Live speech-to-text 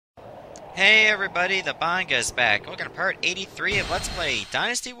Hey everybody, the Banga's back. Welcome to part 83 of Let's Play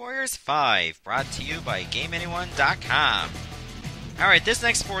Dynasty Warriors 5, brought to you by GameAnyone.com. Alright, this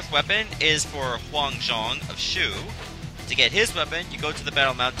next fourth weapon is for Huang Zhong of Shu. To get his weapon, you go to the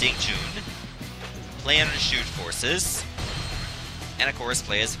Battle Mount Dingjun, play under the Shu Forces, and of course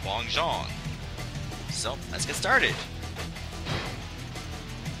play as Huang Zhong. So, let's get started.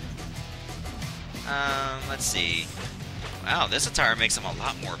 Let's see. Wow, this attire makes him a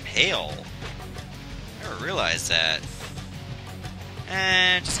lot more pale. Never realized that.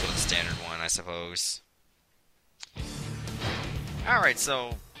 And just go with the standard one, I suppose. Alright,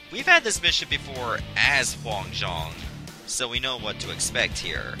 so we've had this mission before as Huang Zhong, so we know what to expect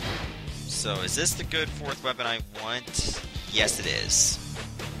here. So is this the good fourth weapon I want? Yes, it is.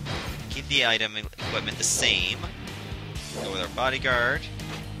 Keep the item equipment the same. Go with our bodyguard.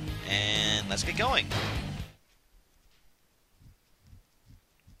 And let's get going.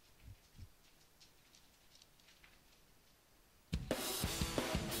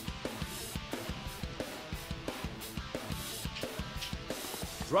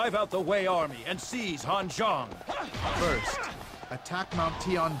 Drive out the Wei army and seize Huang Zhong. First, attack Mount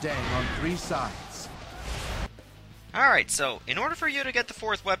Tiandang on 3 sides. Alright, so in order for you to get the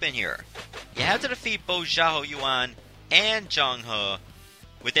fourth weapon here, you have to defeat both Xiahou, Yuan, and Zhang He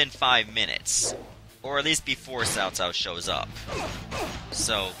within 5 minutes. Or at least before Cao Cao shows up.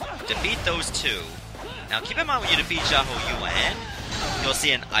 So, defeat those two. Now keep in mind when you defeat Xiahou Yuan, you'll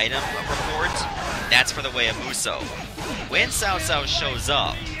see an item report. That's for the Way of Muso. When Cao Cao shows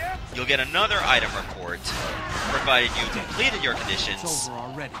up, you'll get another item report, provided you completed your conditions.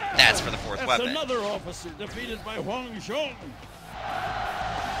 That's for the fourth weapon. Another officer defeated by Huang Zhong.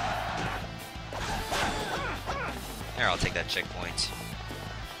 There, I'll take that checkpoint.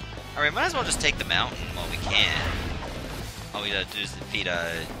 Alright, might as well just take the mountain while we can. All we gotta do is defeat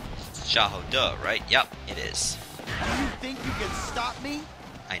Xiahou De, right? Yep, it is. Do you think you can stop me?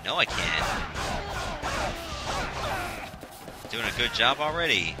 I know I can. Doing a good job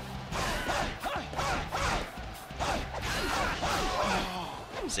already.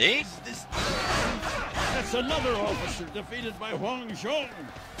 See? That's another officer defeated by Huang Zhong.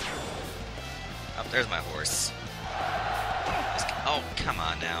 Oh, there's my horse. Oh, come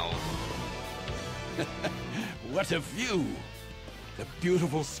on now. What a view! The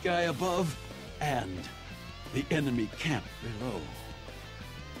beautiful sky above and the enemy camp below.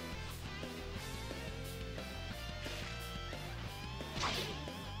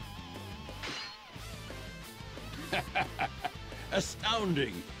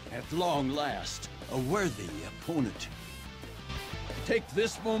 Astounding! At long last, a worthy opponent. Take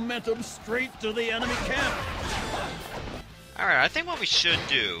this momentum straight to the enemy camp! Alright, I think what we should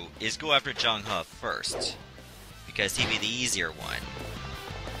do is go after Zhang He first, because he'd be the easier one.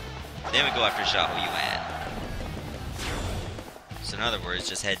 Then we go after Xiahou Yuan. So in other words,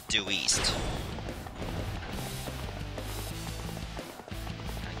 just head due east.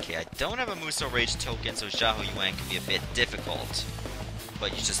 Okay, I don't have a Muso Rage token, so Xiahou Yuan can be a bit difficult.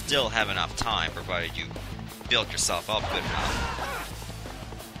 But you should still have enough time, provided you build yourself up good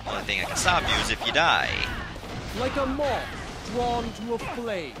enough. The only thing that can stop you is if you die. Like a moth drawn to a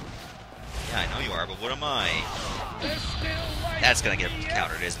flame. Yeah, I know you are, but what am I? That's gonna get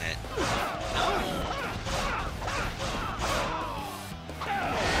countered, isn't it? No.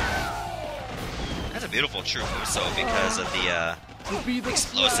 That's a beautiful true Muso because of the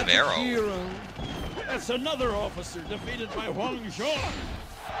explosive arrow. Hero. That's another officer defeated by Huang Zhong.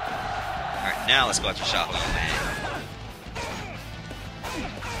 Alright, now let's go after Xiahou Yuan.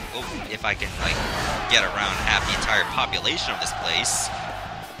 Oh, if I can, like, get around half the entire population of this place.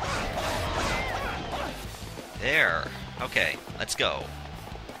 There. Okay, let's go.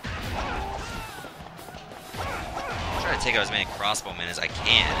 I'll try to take out as many crossbowmen as I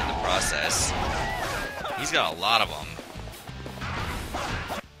can in the process. He's got a lot of them.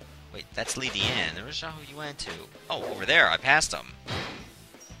 Wait, that's Li Dian. There was Xiahou Yuan too. Oh, over there. I passed him.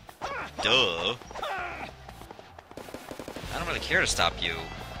 Duh. I don't really care to stop you.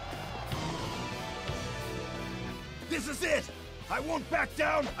 This is it! I won't back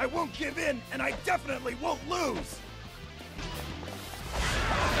down, I won't give in, and I definitely won't lose!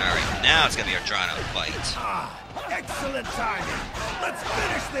 Alright, now it's gonna be our drawn-out fight. Ah, excellent timing! Let's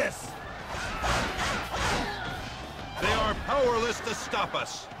finish this! They are powerless to stop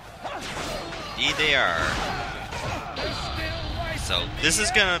us. Indeed they are. So, this is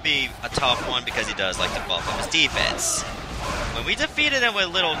gonna be a tough one because he does like to buff up his defense. When we defeated him with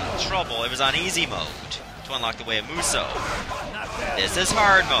little trouble, it was on easy mode to unlock the Way of Muso. This is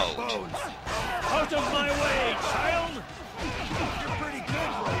hard mode. Out of my way, child! You're pretty good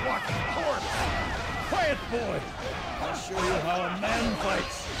for a walking Quiet, boy. I'll show you how a man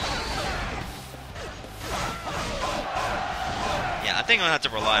fights. Yeah, I think I'm gonna have to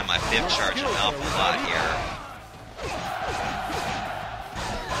rely on my 5th charge an awful lot here.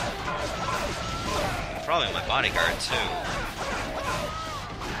 Probably on my bodyguard too.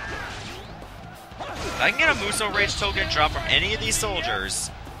 If I can get a Muso Rage token drop from any of these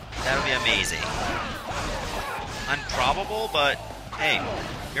soldiers, that would be amazing. Improbable, but hey,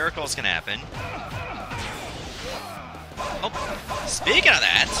 miracles can happen. Oh, speaking of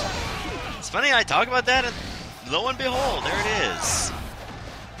that, it's funny I talk about that and lo and behold, there it is.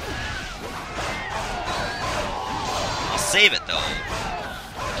 I'll save it though.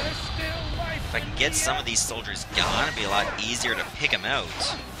 If I can get some of these soldiers gone, it'd be a lot easier to pick them out.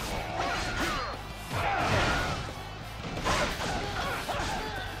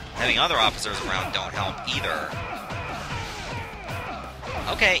 Having other officers around don't help either.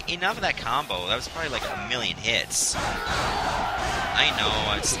 Okay, enough of that combo. That was probably like 1,000,000 hits. I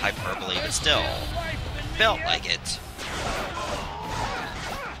know, it's hyperbole, but still. Felt like it.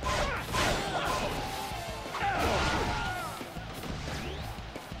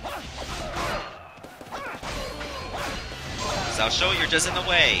 Xiahou, you're just in the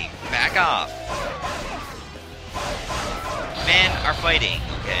way. Back off. Men are fighting,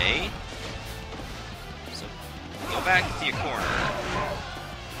 okay? So, go back to your corner.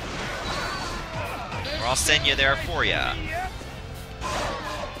 Or I'll send you there for ya.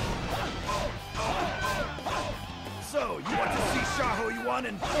 So, you want to see Xiahou Yuan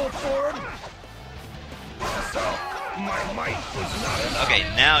in full form? So, my might was not enough. Okay,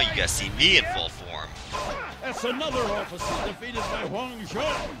 now you guys see me in full form. That's another officer defeated by Huang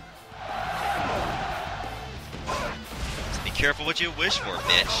Zhong. So be careful what you wish for,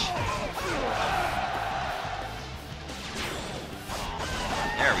 bitch.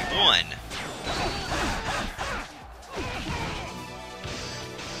 There, we won.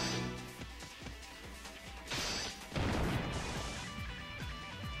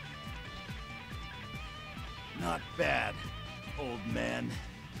 Not bad, old man.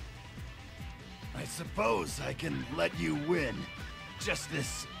 I suppose I can let you win. Just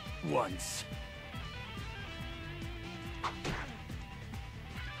this once.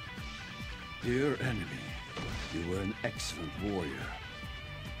 Dear enemy, you were an excellent warrior.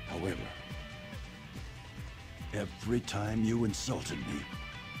 However, every time you insulted me,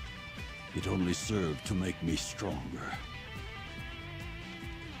 it only served to make me stronger.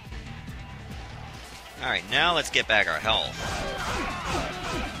 Alright, now let's get back our health.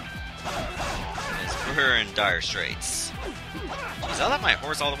 Because we're in dire straits. Jeez, I left my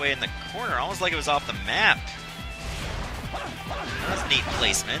horse all the way in the corner, almost like it was off the map. That's neat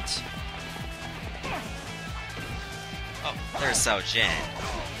placement. Oh, there's Cao Cao.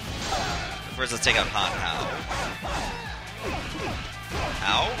 First, let's take out Han Hao.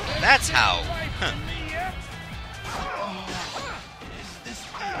 How? That's how. Huh.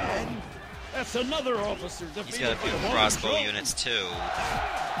 That's another officer He's defeated got a few by Huang crossbow Zhong. units too.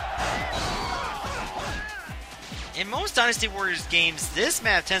 In most Dynasty Warriors games, this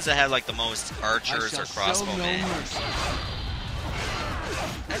map tends to have like the most archers or crossbowmen.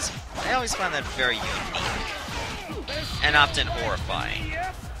 I always find that very unique and often horrifying.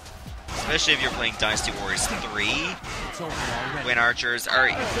 Especially if you're playing Dynasty Warriors 3, when archers are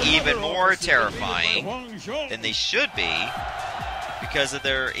even more terrifying than they should be because of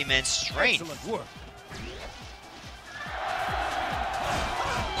their immense strength. Excellent work.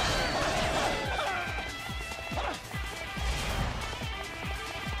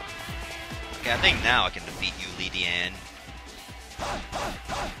 Okay, I think now I can defeat you, Li Dian.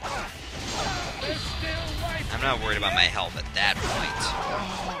 I'm not worried about my health at that point.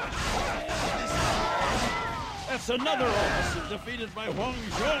 That's another officer defeated by Huang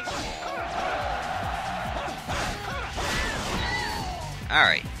Zhong.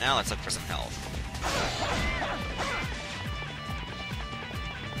 Alright, now let's look for some health.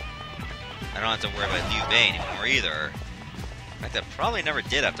 I don't have to worry about Liu Bei anymore either. In fact, I probably never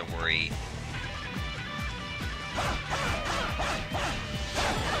did have to worry.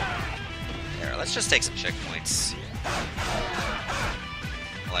 There, let's just take some checkpoints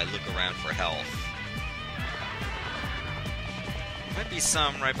while I look around for health. Might be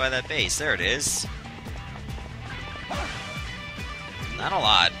some right by that base. There it is. Not a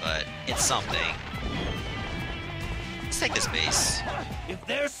lot, but it's something. Let's take this base. If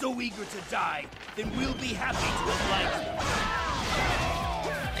they're so eager to die, then we'll be happy to oblige them.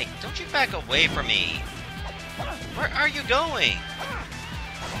 Hey, don't you back away from me. Where are you going?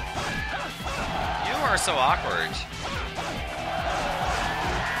 You are so awkward.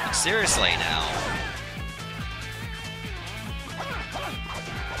 Like, seriously now.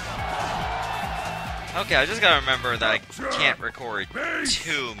 Okay, I just gotta remember that I can't record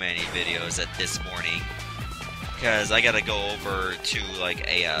too many videos at this morning. Because I gotta go over to, like,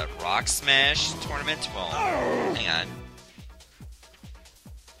 a Rock Smash tournament. Well, hang on.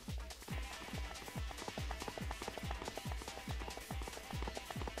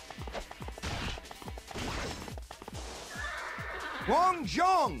 Huang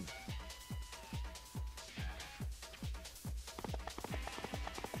Zhong!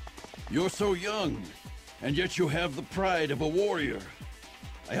 You're so young, and yet you have the pride of a warrior.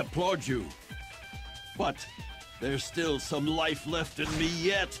 I applaud you. But there's still some life left in me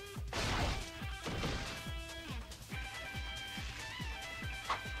yet.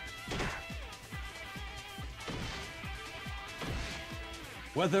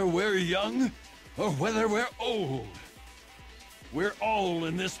 Whether we're young, or whether we're old, we're all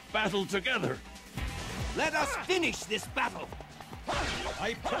in this battle together. Let us finish this battle!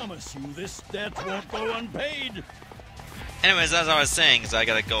 I promise you this debt won't go unpaid. Anyways, as I was saying, so I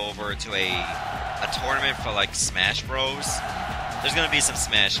gotta go over to a tournament for, like, Smash Bros. There's gonna be some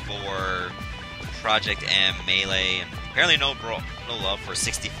Smash 4, Project M, Melee, and apparently no love for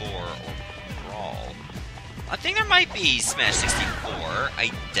 64 or Brawl. I think there might be Smash 64.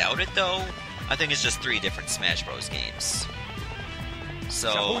 I doubt it, though. I think it's just 3 different Smash Bros. Games.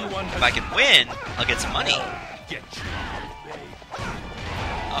 So, if I can win, I'll get some money.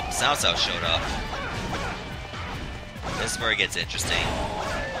 Oh, Cao Cao showed up. This is where it gets interesting.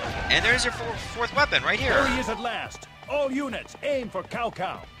 And there's your fourth weapon right here. There he is at last. All units, aim for Cao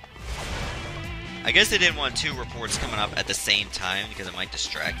Cao. I guess they didn't want 2 reports coming up at the same time because it might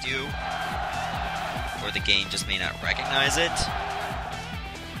distract you. Or the game just may not recognize it.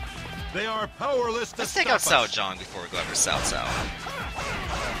 They are powerless to Let's take out stop Xiahou Zhang before we go after Cao Cao.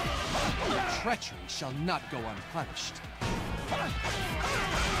 Your treachery shall not go unpunished.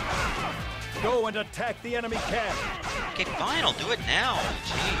 Go and attack the enemy camp. Okay, fine, I'll do it now.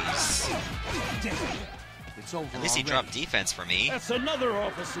 Jeez. It's over. At least he already. dropped defense for me. That's another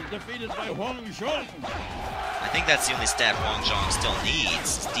officer defeated by Huang Zhong. I think that's the only stat Huang Zhong still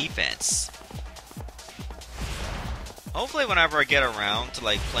needs, is defense. Hopefully whenever I get around to,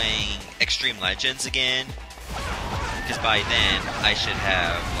 like, playing Extreme Legends again, because by then I should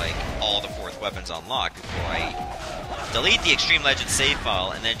have, like, all the 4th weapons unlocked before I delete the Extreme Legends save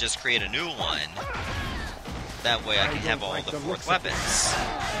file and then just create a new one. That way I can have all the 4th weapons.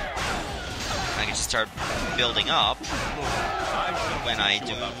 I can just start building up when I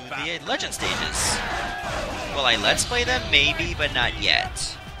do the Legend stages. Will I Let's Play them? Maybe, but not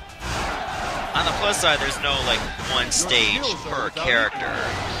yet. On the plus side, there's no, like, 1 stage per character.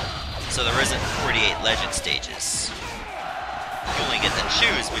 So there isn't 48 Legend stages. You only get to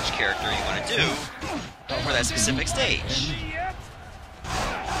choose which character you want to do for that specific stage.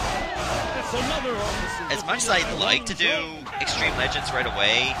 That's another officer. As much as I'd like to do Extreme Legends right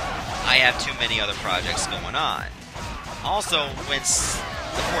away, I have too many other projects going on. Also, once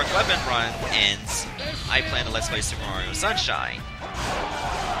the 4th weapon run ends, I plan to Let's Play Super Mario Sunshine.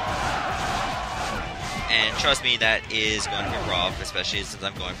 And trust me, that is going to be rough, especially since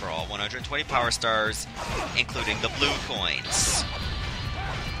I'm going for all 120 Power Stars, including the blue coins.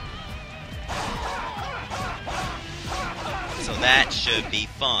 So that should be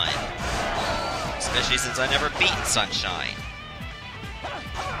fun. Especially since I've never beaten Sunshine.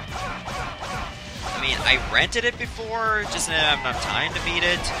 I mean, I rented it before, just didn't have enough time to beat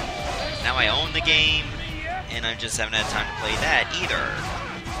it. Now I own the game, and I just haven't had time to play that either.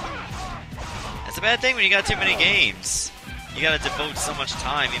 It's a bad thing when you got too many games. You gotta devote so much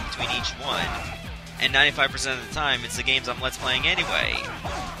time in between each one. And 95% of the time, it's the games I'm Let's Playing anyway.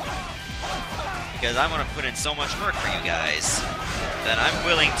 Because I want to put in so much work for you guys that I'm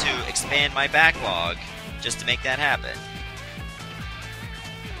willing to expand my backlog just to make that happen.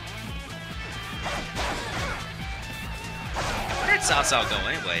 Where did Cao Cao go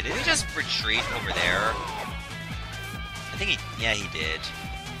anyway? Did he just retreat over there? I think yeah, he did.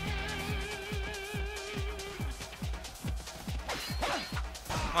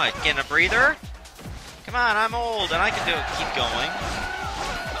 Come on, getting a breather? Come on, I'm old and I can keep going.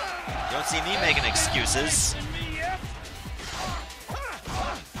 You don't see me making excuses.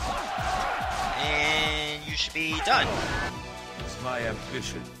 And you should be done. It's my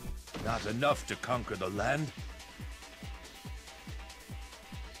ambition. Not enough to conquer the land.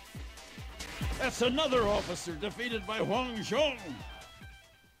 That's another officer defeated by Huang Zhong.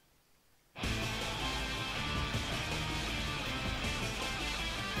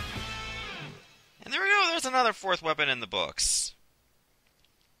 And there we go, there's another 4th weapon in the books.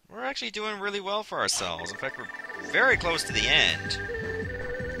 We're actually doing really well for ourselves. In fact, we're very close to the end.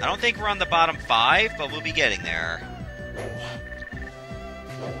 I don't think we're on the bottom 5, but we'll be getting there.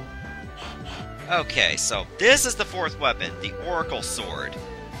 Okay, so this is the 4th weapon, the Oracle Sword.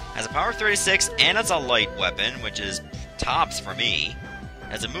 Has a power of 36, and it's a light weapon, which is tops for me.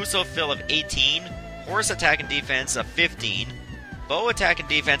 Has a Muso fill of 18, Horse attack and defense of 15, Bow attack and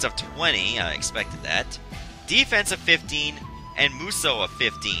defense of 20, I expected that, defense of 15, and Muso of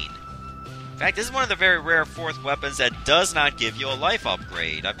 15. In fact, this is one of the very rare 4th weapons that does not give you a life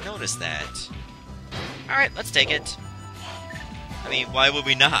upgrade. I've noticed that. Alright, let's take it. I mean, why would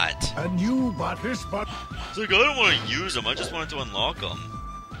we not? A new butter spot. It's like, I don't want to use them, I just wanted to unlock them.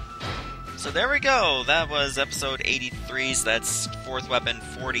 So there we go, that was episode 83, so that's 4th weapon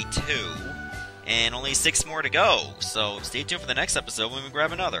 42. And only 6 more to go, so stay tuned for the next episode when we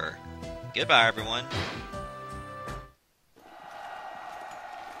grab another. Goodbye, everyone.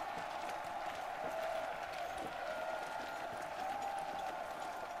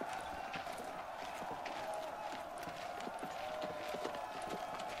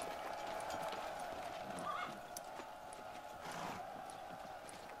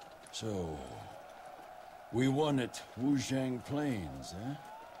 So, we won at Wuzhang Plains, eh?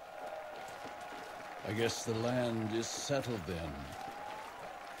 I guess the land is settled then.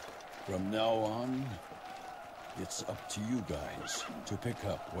 From now on, it's up to you guys to pick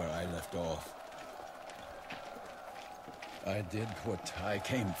up where I left off. I did what I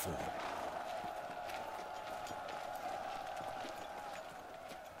came for.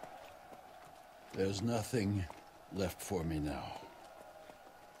 There's nothing left for me now.